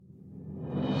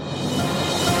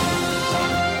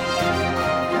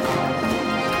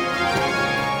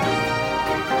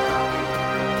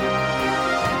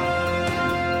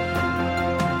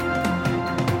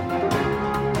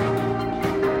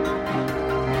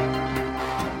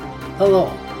Hello,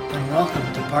 and welcome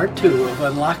to part 2 of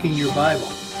Unlocking Your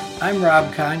Bible. I'm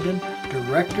Rob Congdon,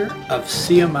 Director of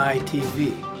CMI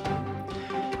TV.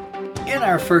 In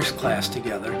our first class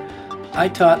together, I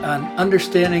taught on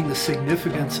understanding the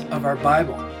significance of our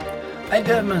Bible. I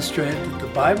demonstrated that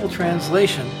the Bible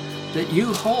translation that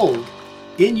you hold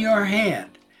in your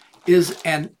hand is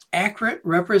an accurate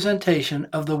representation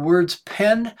of the words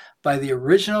penned by the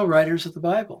original writers of the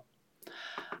Bible.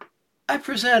 I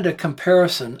presented a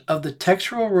comparison of the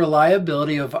textual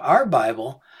reliability of our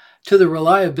Bible to the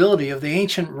reliability of the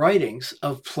ancient writings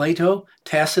of Plato,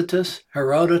 Tacitus,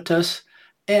 Herodotus,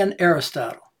 and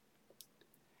Aristotle.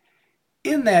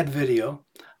 In that video,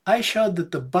 I showed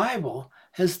that the Bible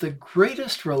has the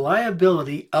greatest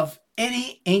reliability of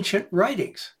any ancient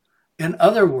writings. In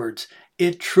other words,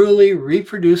 it truly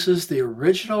reproduces the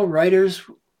original writers'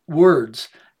 words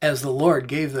as the Lord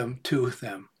gave them to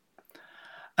them.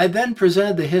 I then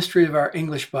presented the history of our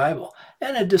English Bible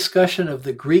and a discussion of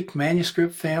the Greek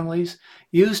manuscript families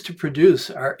used to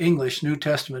produce our English New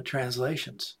Testament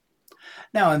translations.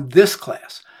 Now in this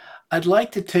class, I'd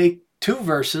like to take 2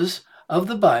 verses of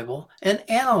the Bible and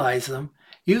analyze them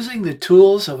using the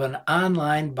tools of an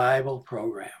online Bible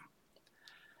program.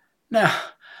 Now,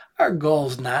 our goal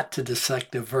is not to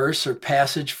dissect a verse or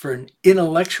passage for an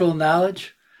intellectual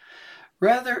knowledge.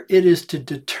 Rather, it is to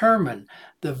determine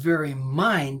the very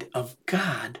mind of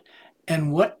God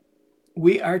and what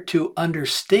we are to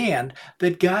understand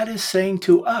that God is saying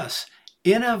to us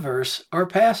in a verse or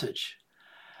passage.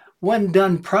 When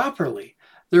done properly,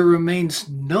 there remains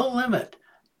no limit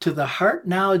to the heart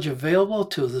knowledge available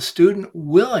to the student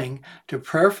willing to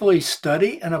prayerfully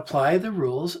study and apply the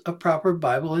rules of proper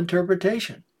Bible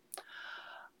interpretation.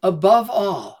 Above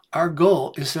all, our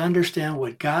goal is to understand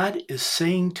what God is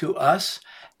saying to us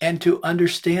and to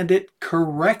understand it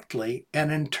correctly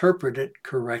and interpret it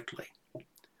correctly.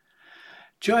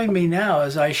 Join me now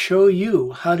as I show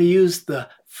you how to use the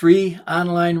free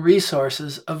online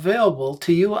resources available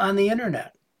to you on the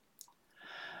internet.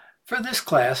 For this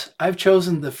class, I've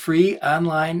chosen the free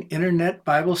online internet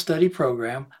Bible study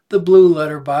program, the Blue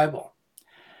Letter Bible.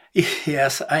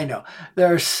 Yes, I know,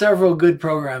 there are several good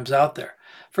programs out there.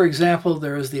 For example,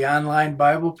 there is the Online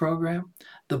Bible Program,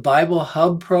 the Bible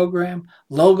Hub Program,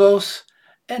 Logos,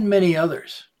 and many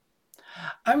others.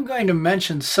 I'm going to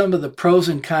mention some of the pros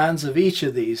and cons of each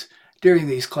of these during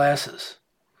these classes.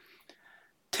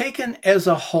 Taken as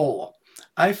a whole,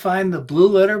 I find the Blue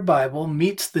Letter Bible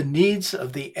meets the needs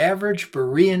of the average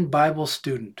Berean Bible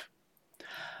student.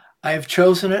 I have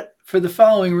chosen it for the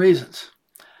following reasons.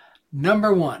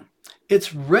 Number 1,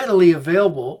 it's readily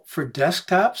available for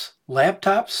desktops,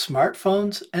 laptops,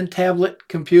 smartphones, and tablet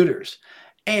computers.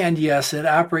 And yes, it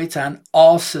operates on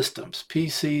all systems,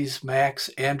 PCs, Macs,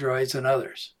 Androids, and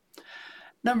others.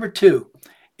 Number 2,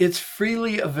 it's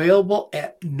freely available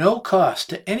at no cost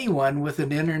to anyone with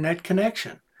an internet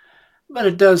connection. But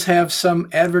it does have some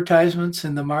advertisements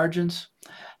in the margins.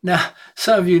 Now,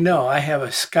 some of you know I have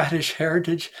a Scottish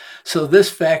heritage, so this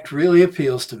fact really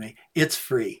appeals to me. It's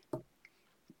free.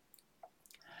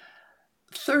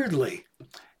 Thirdly,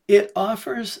 it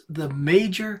offers the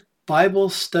major Bible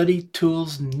study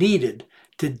tools needed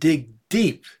to dig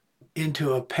deep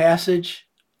into a passage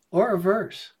or a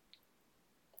verse.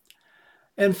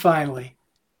 And finally,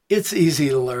 it's easy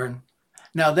to learn.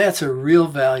 Now that's a real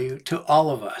value to all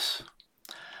of us.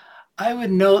 I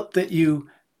would note that you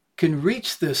can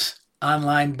reach this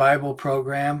online Bible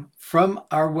program from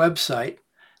our website,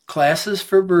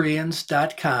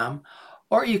 classesforbereans.com,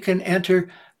 or you can enter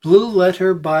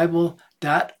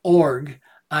blueletterbible.org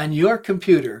on your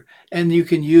computer and you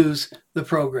can use the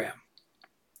program.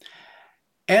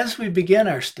 As we begin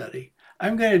our study,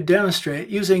 I'm going to demonstrate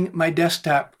using my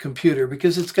desktop computer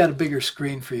because it's got a bigger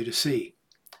screen for you to see.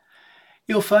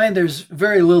 You'll find there's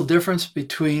very little difference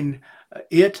between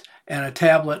it and a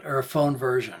tablet or a phone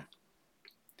version.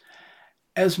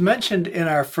 As mentioned in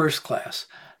our first class,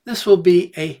 this will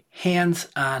be a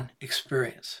hands-on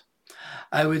experience.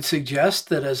 I would suggest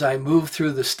that as I move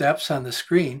through the steps on the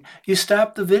screen, you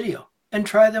stop the video and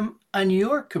try them on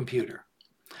your computer.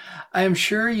 I am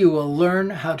sure you will learn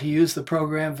how to use the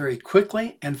program very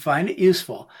quickly and find it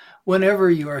useful whenever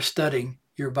you are studying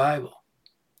your Bible.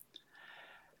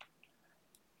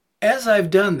 As I've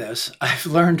done this, I've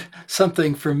learned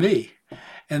something for me,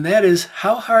 and that is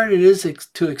how hard it is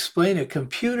to explain a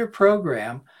computer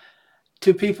program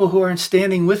to people who aren't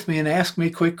standing with me and ask me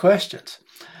quick questions.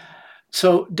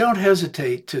 So don't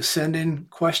hesitate to send in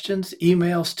questions,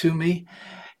 emails to me,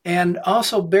 and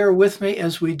also bear with me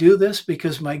as we do this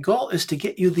because my goal is to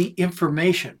get you the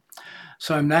information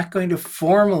So I'm not going to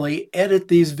formally edit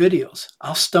these videos.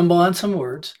 I'll stumble on some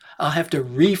words. I'll have to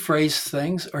rephrase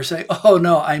things or say, oh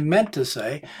no, I meant to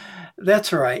say.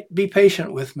 That's all right. Be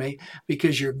patient with me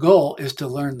because your goal is to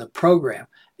learn the program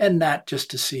and not just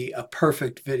to see a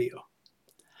perfect video.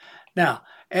 Now,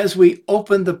 as we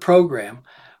open the program,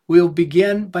 we'll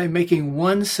begin by making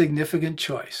one significant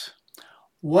choice.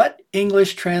 What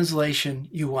English translation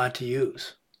you want to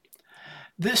use.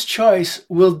 This choice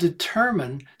will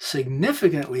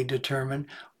significantly determine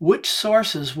which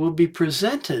sources will be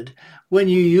presented when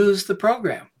you use the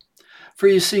program. For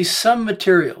you see, some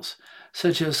materials,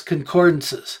 such as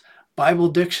concordances, Bible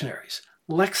dictionaries,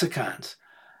 lexicons,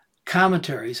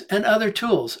 commentaries, and other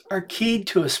tools, are keyed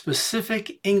to a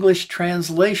specific English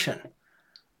translation.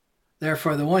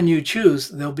 Therefore, the one you choose,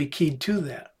 they'll be keyed to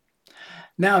that.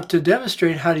 Now, to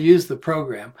demonstrate how to use the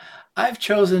program, I've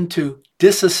chosen to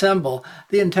disassemble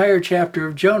the entire chapter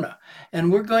of Jonah.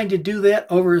 And we're going to do that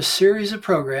over a series of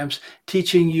programs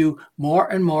teaching you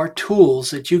more and more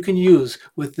tools that you can use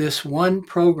with this one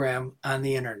program on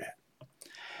the internet.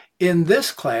 In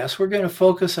this class, we're going to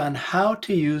focus on how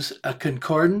to use a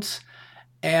concordance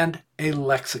and a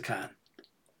lexicon.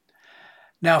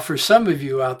 Now, for some of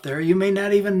you out there, you may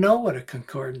not even know what a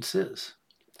concordance is.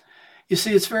 You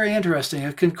see, it's very interesting.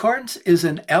 A concordance is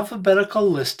an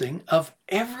alphabetical listing of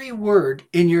every word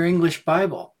in your English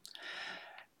Bible.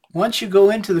 Once you go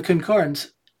into the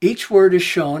concordance, each word is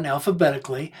shown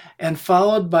alphabetically and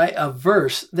followed by a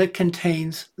verse that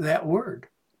contains that word.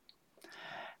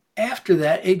 After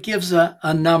that, it gives a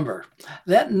number.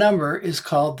 That number is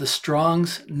called the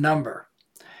Strong's number.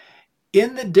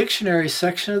 In the dictionary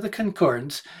section of the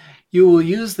concordance, you will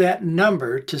use that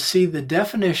number to see the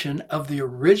definition of the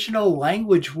original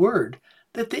language word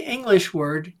that the English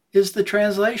word is the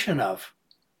translation of.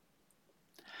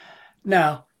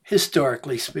 Now,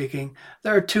 historically speaking,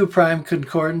 there are two prime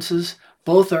concordances.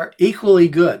 Both are equally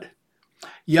good: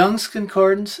 Young's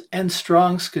Concordance and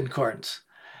Strong's Concordance.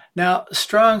 Now,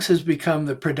 Strong's has become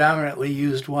the predominantly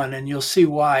used one, and you'll see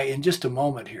why in just a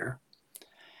moment here.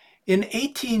 In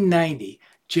 1890,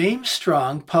 James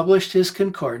Strong published his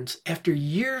concordance after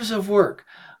years of work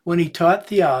when he taught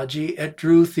theology at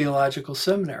Drew Theological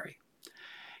Seminary.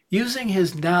 Using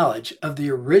his knowledge of the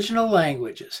original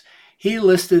languages, he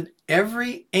listed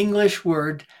every English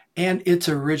word and its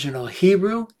original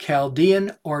Hebrew,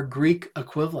 Chaldean, or Greek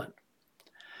equivalent.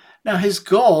 Now, his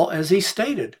goal, as he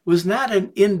stated, was not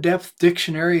an in-depth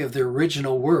dictionary of the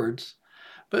original words,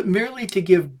 but merely to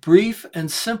give brief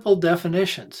and simple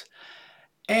definitions,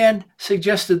 and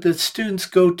suggested that students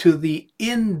go to the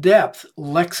in-depth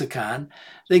lexicon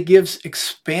that gives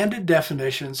expanded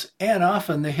definitions and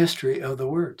often the history of the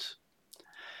words.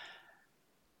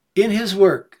 In his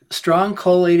work, Strong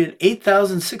collated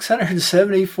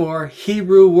 8,674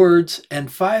 Hebrew words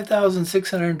and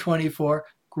 5,624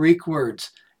 Greek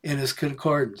words in his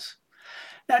concordance.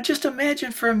 Now just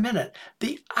imagine for a minute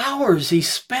the hours he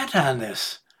spent on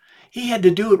this. He had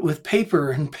to do it with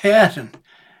paper and pen, and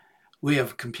we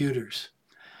have computers.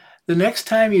 The next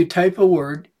time you type a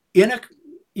word in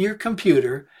your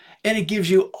computer and it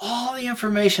gives you all the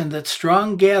information that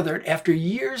Strong gathered after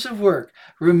years of work,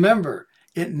 remember,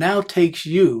 it now takes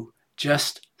you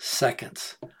just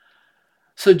seconds.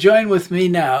 So join with me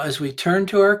now as we turn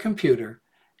to our computer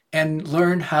and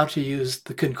learn how to use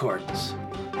the concordance.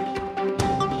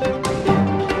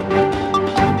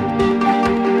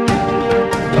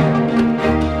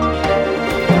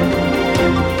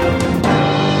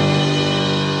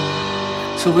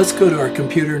 So let's go to our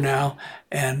computer now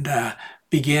and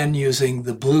begin using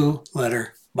the Blue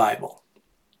Letter Bible.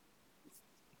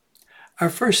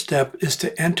 Our first step is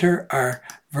to enter our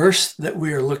verse that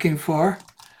we are looking for.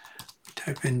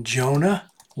 Type in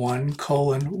Jonah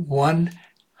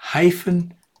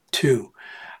 1:1-2.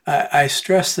 I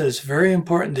stress that it's very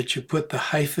important that you put the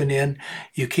hyphen in.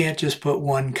 You can't just put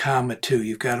 1,2.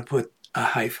 You've got to put a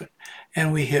hyphen.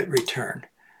 And we hit return.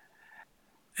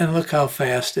 And look how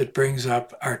fast it brings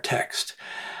up our text.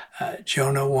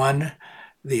 Jonah 1,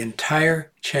 the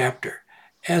entire chapter.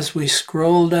 As we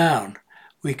scroll down,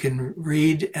 we can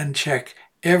read and check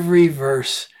every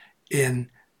verse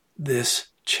in this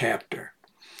chapter.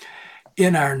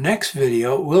 In our next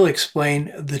video, we'll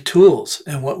explain the tools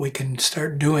and what we can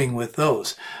start doing with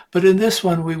those. But in this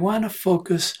one, we want to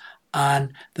focus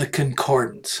on the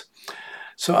concordance.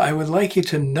 So I would like you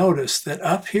to notice that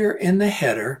up here in the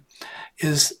header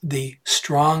is the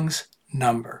Strong's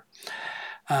number.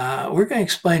 We're going to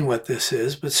explain what this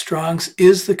is, but Strong's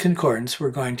is the concordance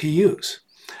we're going to use.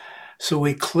 So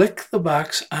we click the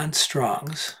box on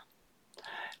Strong's.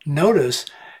 Notice,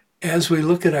 as we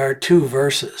look at our two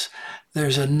verses,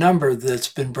 there's a number that's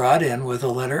been brought in with a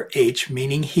letter H,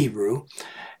 meaning Hebrew,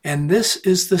 and this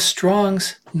is the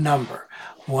Strong's number,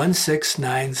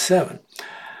 1697.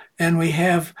 And we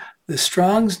have the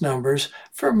Strong's numbers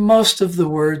for most of the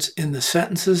words in the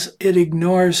sentences. It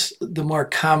ignores the more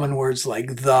common words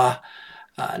like the,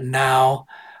 now.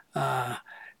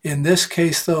 In this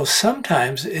case, though,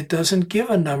 sometimes it doesn't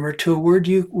give a number to a word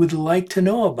you would like to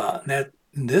know about. And that,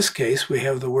 in this case, we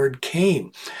have the word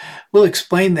came. We'll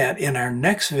explain that in our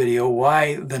next video,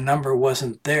 why the number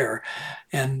wasn't there.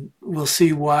 And we'll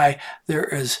see why there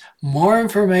is more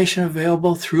information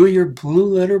available through your Blue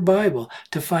Letter Bible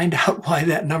to find out why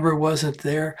that number wasn't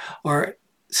there, or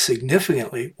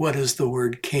significantly, what is the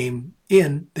word came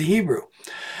in the Hebrew.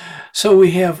 So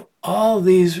we have all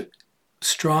these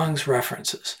Strong's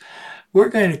references. We're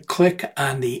going to click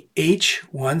on the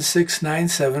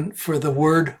H1697 for the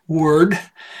word word,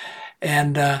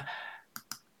 and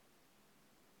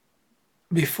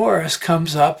before us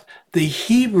comes up the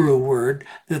Hebrew word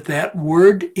that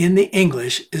word in the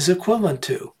English is equivalent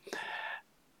to.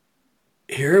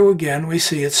 Here again we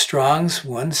see it's Strong's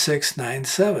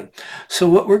 1697. So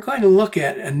what we're going to look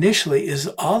at initially is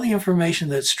all the information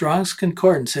that Strong's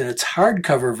Concordance in its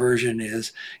hardcover version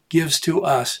gives to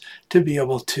us to be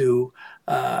able to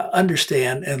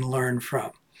understand and learn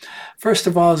from. First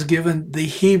of all is given the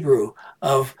Hebrew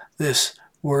of this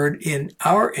word in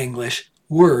our English.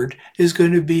 Word is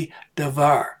going to be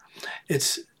davar.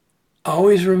 It's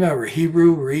always remember,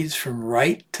 Hebrew reads from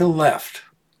right to left.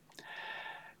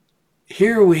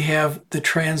 Here we have the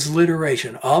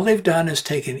transliteration. All they've done is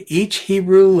taken each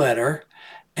Hebrew letter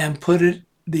and put it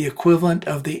the equivalent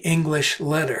of the English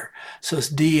letter. So it's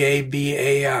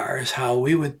D-A-B-A-R is how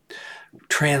we would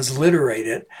transliterate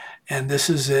it, and this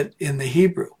is it in the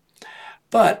Hebrew.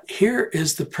 But here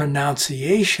is the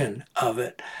pronunciation of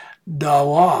it,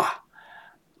 dawa.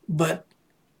 But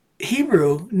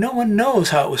Hebrew, no one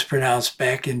knows how it was pronounced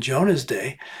back in Jonah's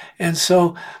day, and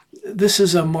so this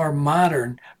is a more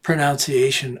modern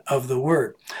pronunciation of the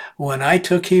word. When I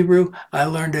took Hebrew, I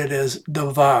learned it as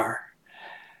davar.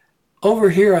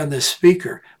 Over here on the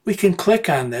speaker, we can click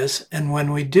on this, and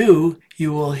when we do,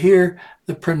 you will hear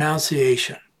the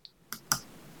pronunciation.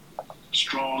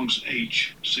 Strong's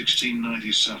H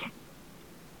 1697.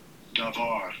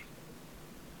 Davar.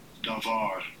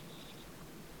 Davar.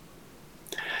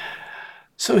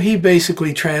 So he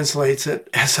basically translates it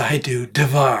as I do,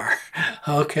 davar.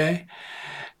 Okay?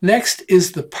 Next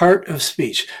is the part of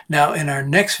speech. Now, in our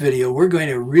next video, we're going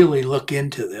to really look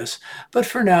into this, but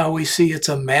for now, we see it's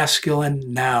a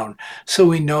masculine noun, so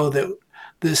we know that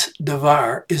this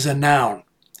davar is a noun.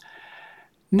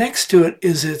 Next to it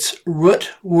is its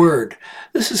root word.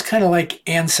 This is kind of like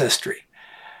ancestry.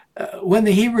 When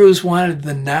the Hebrews wanted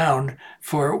the noun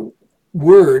for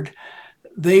word,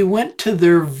 they went to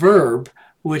their verb,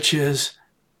 which is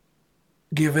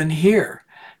given here.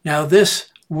 Now, this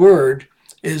word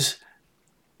is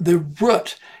the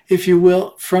root, if you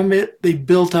will. From it, they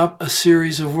built up a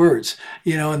series of words.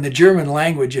 You know, in the German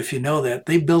language, if you know that,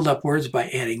 they build up words by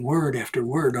adding word after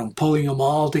word and pulling them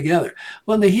all together.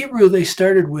 Well, in the Hebrew, they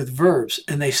started with verbs,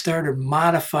 and they started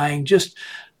modifying just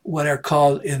what are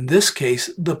called, in this case,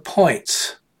 the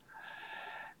points,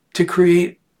 to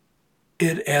create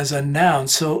it as a noun.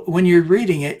 So when you're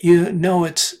reading it, you know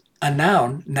it's a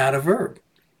noun, not a verb.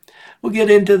 We'll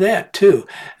get into that too.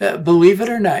 Believe it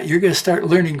or not, you're going to start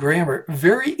learning grammar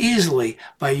very easily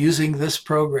by using this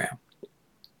program.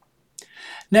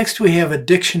 Next, we have a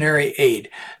dictionary aid.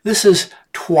 This is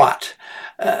Twat.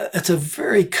 It's a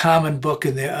very common book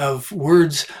of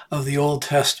words of the Old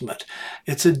Testament.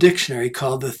 It's a dictionary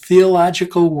called the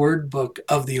Theological Word Book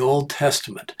of the Old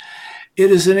Testament.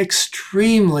 It is an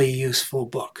extremely useful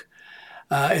book.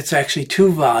 It's actually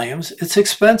 2 volumes. It's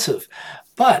expensive.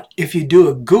 But if you do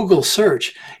a Google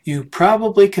search, you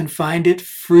probably can find it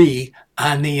free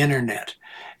on the internet.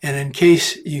 And in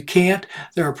case you can't,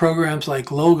 there are programs like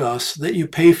Logos that you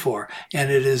pay for, and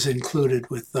it is included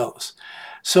with those.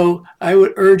 So I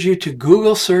would urge you to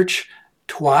Google search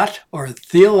Twat, or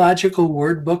Theological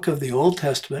Word Book of the Old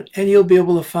Testament, and you'll be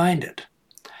able to find it.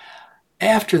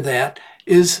 After that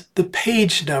is the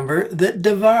page number that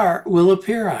davar will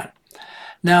appear on.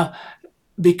 Now,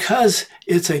 because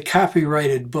it's a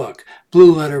copyrighted book,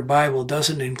 Blue Letter Bible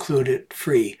doesn't include it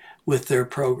free with their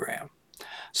program.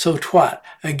 So Twat,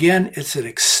 again, it's an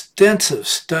extensive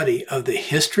study of the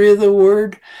history of the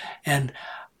word and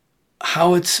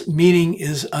how its meaning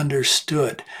is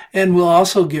understood. And we'll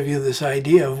also give you this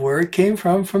idea of where it came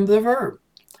from the verb.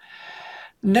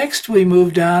 Next, we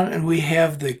move down and we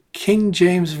have the King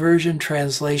James Version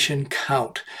translation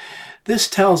count. This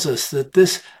tells us that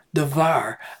this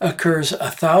davar, occurs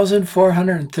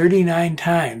 1,439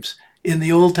 times in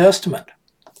the Old Testament.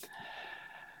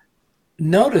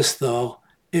 Notice, though,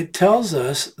 it tells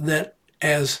us that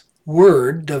as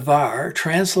word, davar,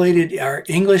 translated our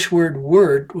English word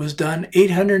word, was done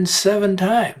 807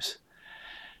 times.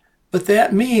 But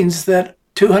that means that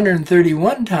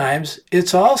 231 times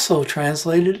it's also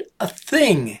translated a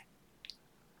thing.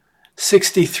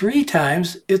 63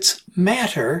 times it's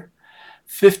matter.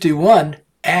 51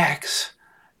 acts,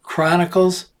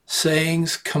 chronicles,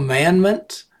 sayings,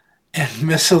 commandments, and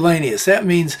miscellaneous. That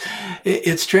means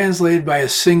it's translated by a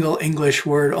single English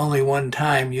word only one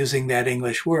time using that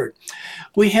English word.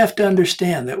 We have to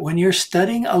understand that when you're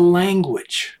studying a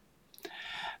language,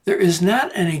 there is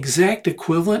not an exact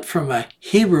equivalent from a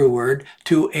Hebrew word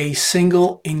to a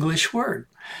single English word.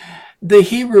 The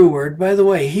Hebrew word, by the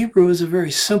way, Hebrew is a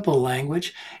very simple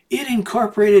language. It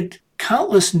incorporated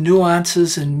countless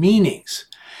nuances and meanings.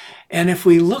 And if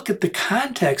we look at the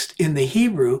context in the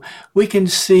Hebrew, we can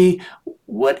see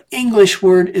what English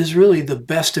word is really the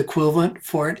best equivalent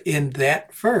for it in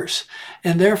that verse.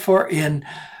 And therefore, in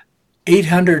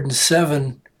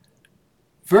 807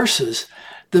 verses,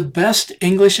 the best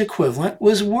English equivalent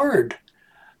was word.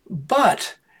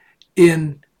 But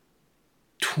in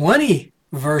 20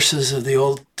 verses of the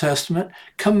Old Testament,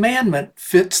 commandment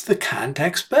fits the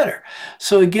context better.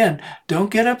 So again,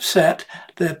 don't get upset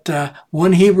that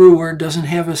one Hebrew word doesn't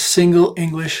have a single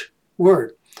English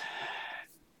word.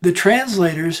 The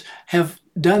translators have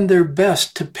done their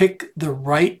best to pick the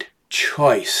right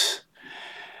choice.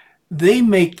 They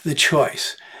make the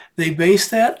choice. They base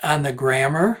that on the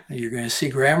grammar. You're going to see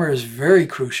grammar is very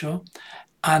crucial.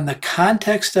 On the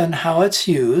context and how it's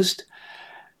used.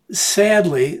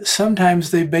 Sadly,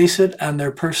 sometimes they base it on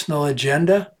their personal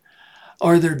agenda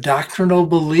or their doctrinal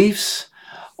beliefs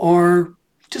or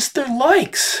just their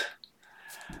likes.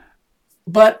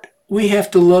 But we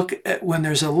have to look at when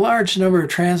there's a large number of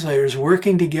translators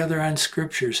working together on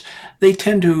scriptures, they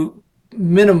tend to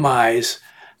minimize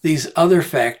these other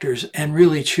factors and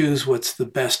really choose what's the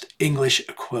best English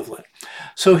equivalent.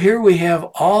 So here we have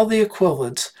all the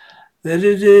equivalents that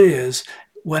it is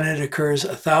when it occurs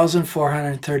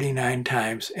 1,439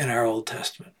 times in our Old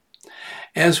Testament.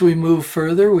 As we move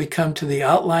further, we come to the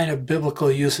outline of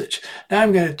biblical usage. Now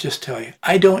I'm going to just tell you,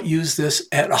 I don't use this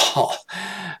at all,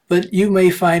 but you may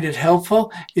find it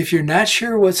helpful. If you're not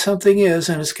sure what something is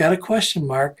and it's got a question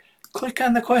mark, click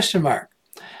on the question mark.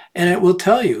 And it will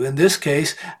tell you, in this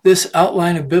case, this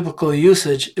outline of biblical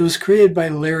usage, it was created by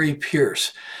Larry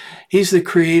Pierce. He's the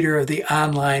creator of the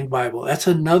online Bible. That's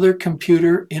another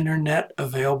computer, internet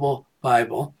available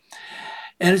Bible.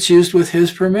 And it's used with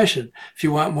his permission. If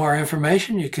you want more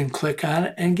information, you can click on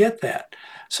it and get that.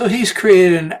 So he's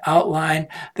created an outline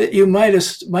that you might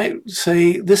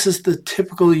say, this is the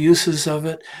typical uses of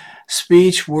it.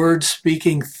 Speech, word,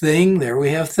 speaking, thing. There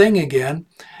we have thing again.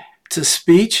 It's a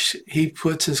speech he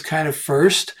puts as kind of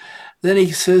first. Then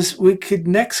he says we could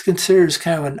next consider as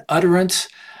kind of an utterance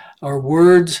or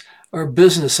words or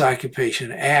business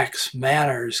occupation, acts,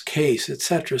 manners, case,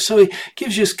 etc. So he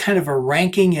gives you kind of a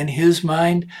ranking in his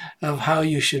mind of how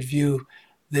you should view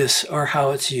this or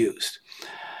how it's used.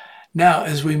 Now,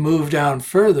 as we move down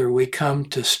further, we come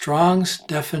to Strong's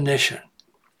definition.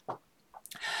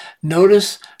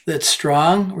 Notice that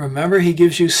Strong, remember, he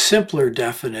gives you simpler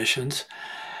definitions.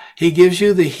 He gives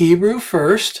you the Hebrew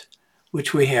first,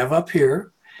 which we have up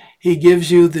here. He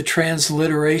gives you the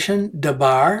transliteration,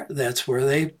 dabar, that's where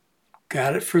they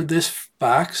got it for this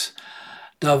box.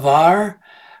 Davar,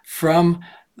 from,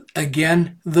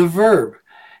 again, the verb.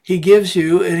 He gives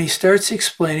you, and he starts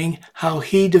explaining how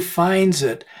he defines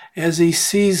it as he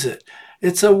sees it.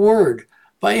 It's a word.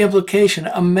 By implication,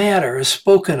 a matter, a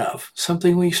spoken of,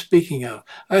 something we're speaking of,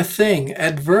 a thing,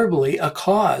 adverbally, a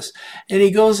cause. And he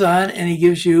goes on and he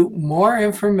gives you more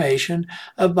information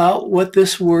about what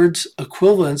this word's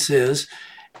equivalence is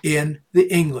in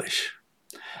the English.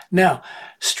 Now,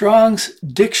 Strong's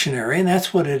dictionary, and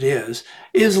that's what it is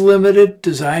limited,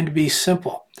 designed to be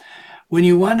simple. When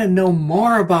you want to know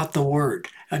more about the word,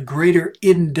 a greater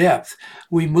in-depth,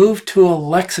 we move to a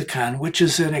lexicon, which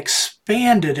is an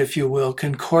expanded, if you will,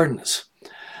 concordance.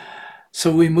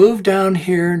 So we move down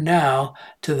here now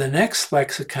to the next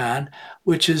lexicon,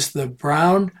 which is the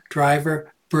Brown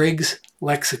Driver Briggs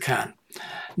lexicon.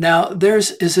 Now,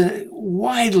 theirs is a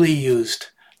widely used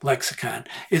lexicon.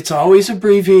 It's always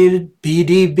abbreviated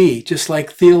BDB, just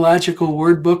like Theological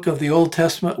Word Book of the Old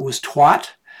Testament was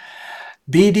TWAT.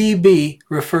 BDB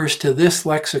refers to this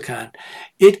lexicon.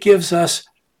 It gives us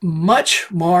much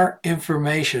more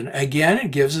information. Again,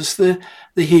 it gives us the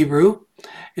Hebrew.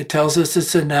 It tells us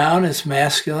it's a noun, it's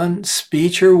masculine.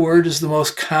 Speech or word is the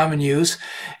most common use.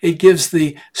 It gives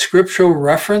the scriptural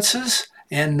references,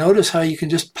 and notice how you can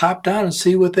just pop down and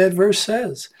see what that verse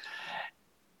says.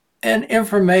 And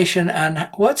information on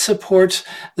what supports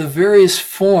the various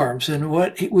forms. And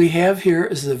what we have here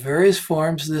is the various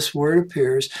forms this word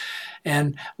appears.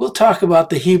 And we'll talk about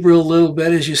the Hebrew a little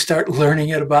bit as you start learning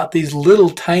it, about these little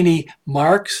tiny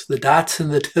marks, the dots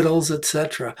and the tittles,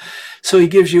 etc. So he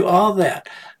gives you all that.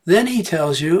 Then he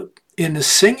tells you in the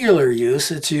singular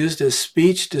use, it's used as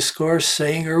speech, discourse,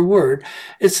 saying, or word.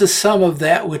 It's the sum of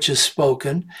that which is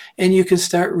spoken, and you can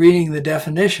start reading the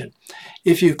definition.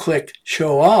 If you click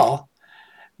Show All,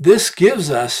 this gives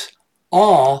us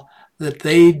all that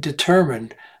they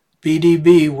determined,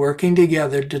 BDB working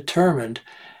together determined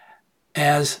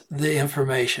as the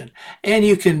information. And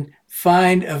you can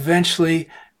find eventually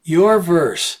your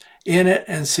verse in it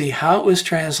and see how it was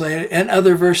translated, and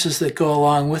other verses that go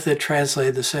along with it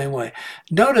translated the same way.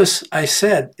 Notice I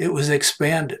said it was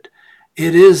expanded.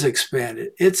 It is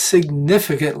expanded. It's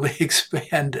significantly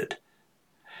expanded.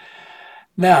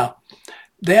 Now,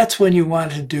 that's when you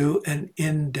want to do an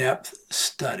in-depth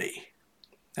study.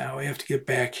 Now we have to get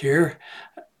back here.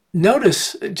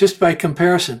 Notice, just by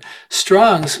comparison,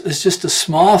 Strong's is just a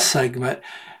small segment.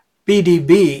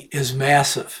 BDB is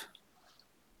massive.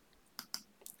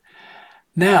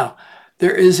 Now,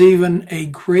 there is even a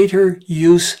greater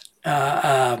use,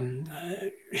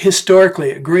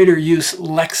 historically, a greater use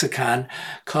lexicon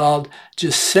called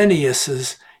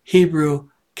Gesenius's Hebrew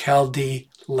Chaldee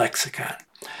Lexicon.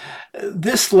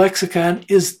 This lexicon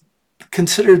is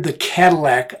considered the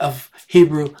Cadillac of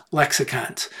Hebrew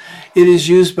lexicons. It is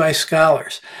used by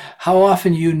scholars. How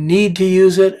often you need to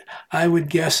use it, I would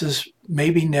guess, is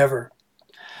maybe never.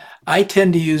 I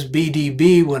tend to use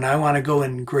BDB when I want to go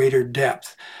in greater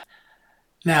depth.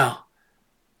 Now,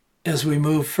 as we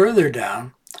move further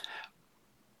down,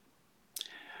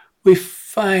 we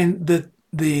find that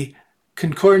the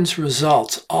concordance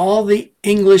results, all the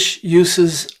English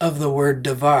uses of the word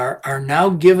davar, are now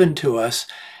given to us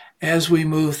as we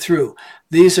move through.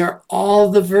 These are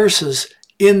all the verses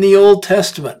in the Old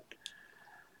Testament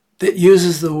that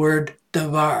uses the word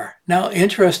davar. Now,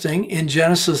 interesting, in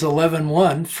Genesis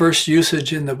 11:1, first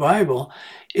usage in the Bible,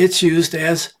 it's used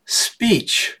as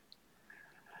speech.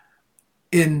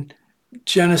 In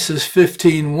Genesis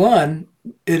 15:1,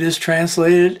 it is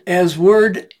translated as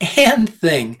word and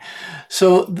thing.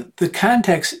 So the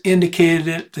context indicated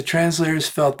it. The translators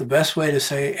felt the best way to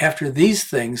say, after these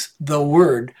things, the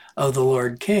word of the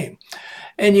Lord came.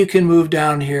 And you can move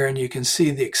down here and you can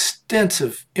see the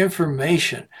extensive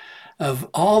information of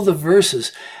all the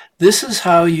verses. This is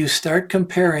how you start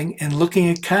comparing and looking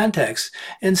at context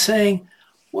and saying,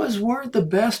 was word the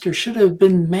best, or should it have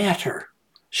been matter?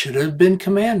 Should it have been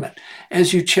commandment?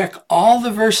 As you check all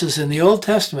the verses in the Old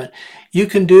Testament, you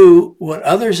can do what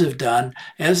others have done,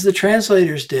 as the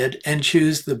translators did, and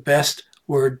choose the best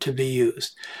word to be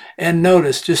used. And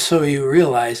notice, just so you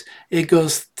realize, it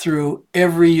goes through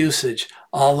every usage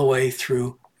all the way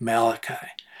through Malachi.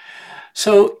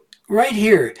 So right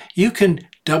here, you can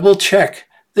double check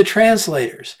the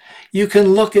translators. You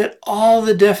can look at all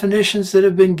the definitions that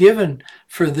have been given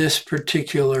for this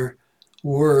particular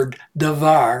word,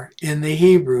 davar, in the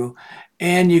Hebrew,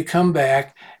 and you come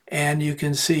back and you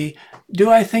can see, do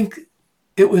I think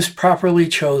it was properly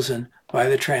chosen by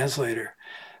the translator?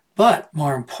 But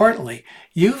more importantly,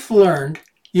 you've learned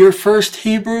your first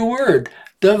Hebrew word,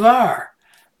 davar,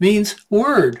 means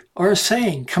word or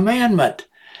saying, commandment.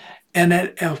 And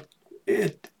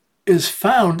it is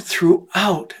found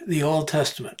throughout the Old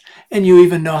Testament. And you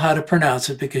even know how to pronounce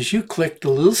it because you clicked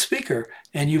the little speaker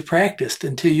and you practiced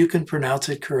until you can pronounce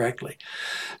it correctly.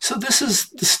 So this is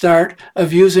the start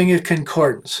of using a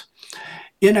concordance.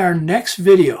 In our next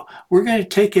video, we're going to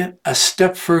take it a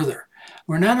step further.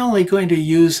 We're not only going to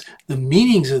use the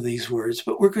meanings of these words,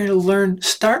 but we're going to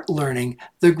start learning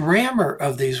the grammar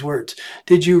of these words.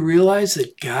 Did you realize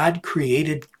that God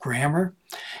created grammar?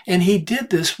 And he did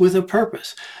this with a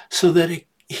purpose, so that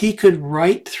he could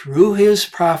write through his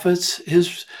prophets,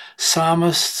 his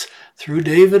psalmists, through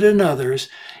David and others,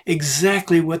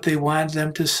 exactly what they wanted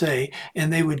them to say.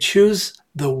 And they would choose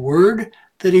the word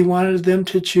that he wanted them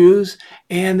to choose,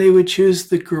 and they would choose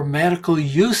the grammatical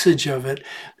usage of it,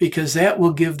 because that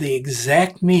will give the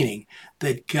exact meaning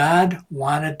that God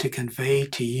wanted to convey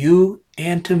to you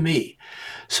and to me.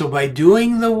 So by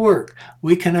doing the work,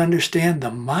 we can understand the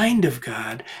mind of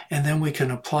God, and then we can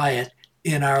apply it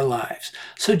in our lives.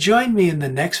 So join me in the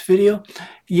next video.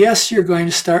 Yes, you're going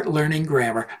to start learning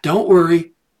grammar. Don't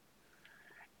worry.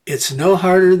 It's no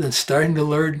harder than starting to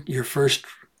learn your first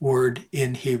word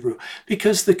in Hebrew,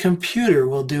 because the computer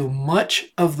will do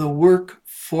much of the work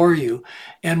for you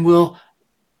and will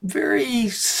very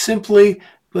simply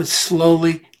but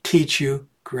slowly teach you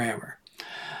grammar.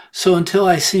 So until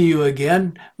I see you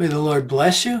again, may the Lord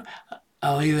bless you.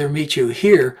 I'll either meet you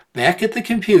here, back at the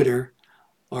computer,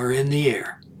 or in the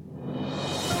air.